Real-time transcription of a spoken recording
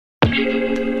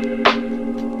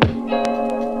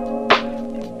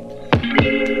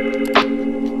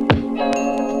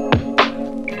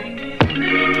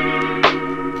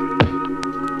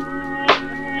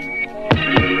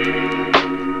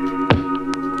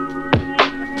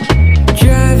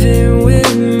Driving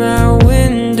with my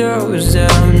windows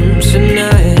down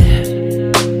tonight,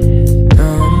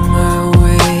 on my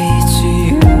way to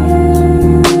you.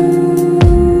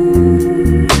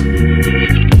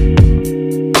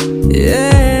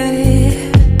 Yeah,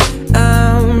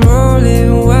 I'm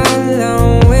rolling while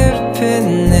I'm whipping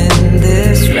in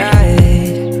this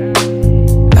ride.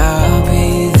 I'll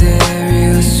be there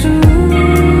real soon.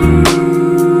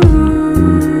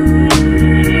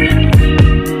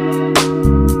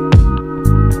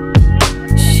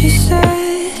 She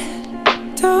said,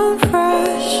 don't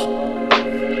rush,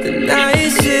 the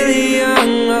night's still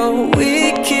young, oh, we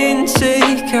can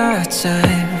take our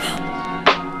time.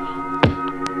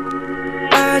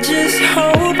 I just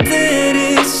hope that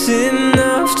it's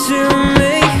enough to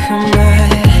make her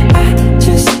mine. I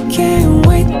just can't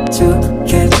wait to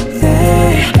get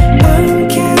there. I'm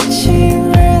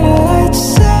catching red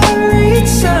lights every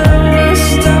time I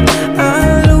stop. I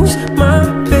lose my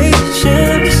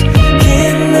patience.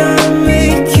 Can I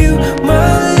make you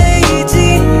my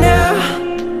lady now?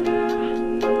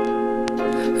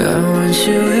 I want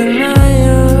you in my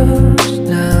arms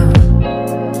now.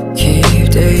 Keep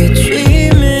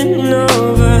daydreaming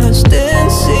of us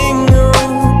dancing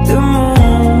on the moon.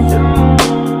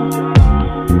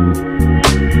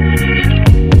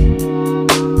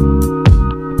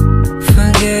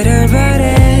 Forget about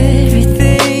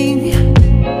everything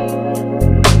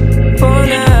for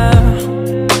now.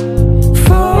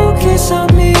 Focus on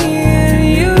me and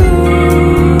you.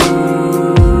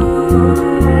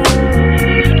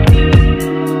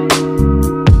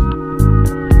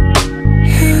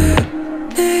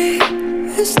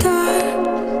 A star,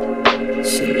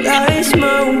 she lights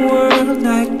my world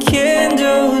like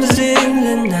candles in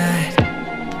the night.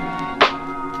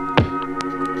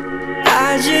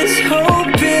 I just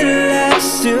hope it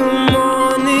lasts till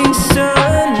morning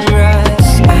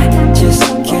sunrise. I just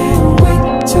can't wait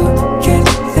to get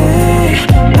there.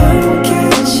 I'm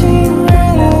catching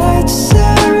red lights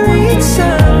every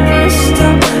time I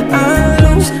stop. I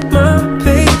lose my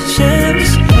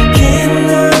patience. Can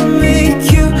I make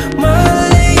you my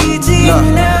lady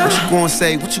now? What you gonna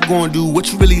say? What you gonna do?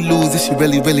 What you really lose if she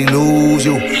really lose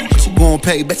you? What you gonna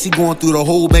pay? Bet she going through the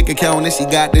whole bank account and she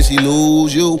got this, she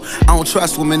lose you. I don't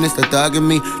trust women, it's the thug in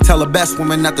me. Tell the best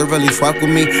woman not to really fuck with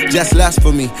me. Just lust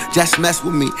for me, just mess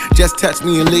with me. Just touch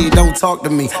me and leave, don't talk to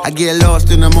me. I get lost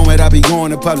in the moment, I be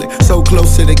going to public. So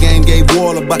close to the game, gave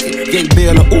Wale a bucket. Gave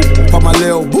Bill a ooh for my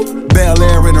little boo. Bel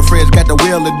Air in the fridge, got the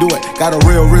will to do it. Got a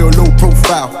real low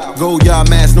profile. Gold yard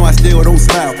mask, no I still don't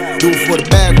smile. Do it for the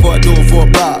bag, but I do it for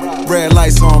a bribe. Red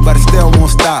lights on, but it still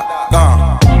won't stop.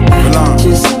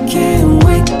 Just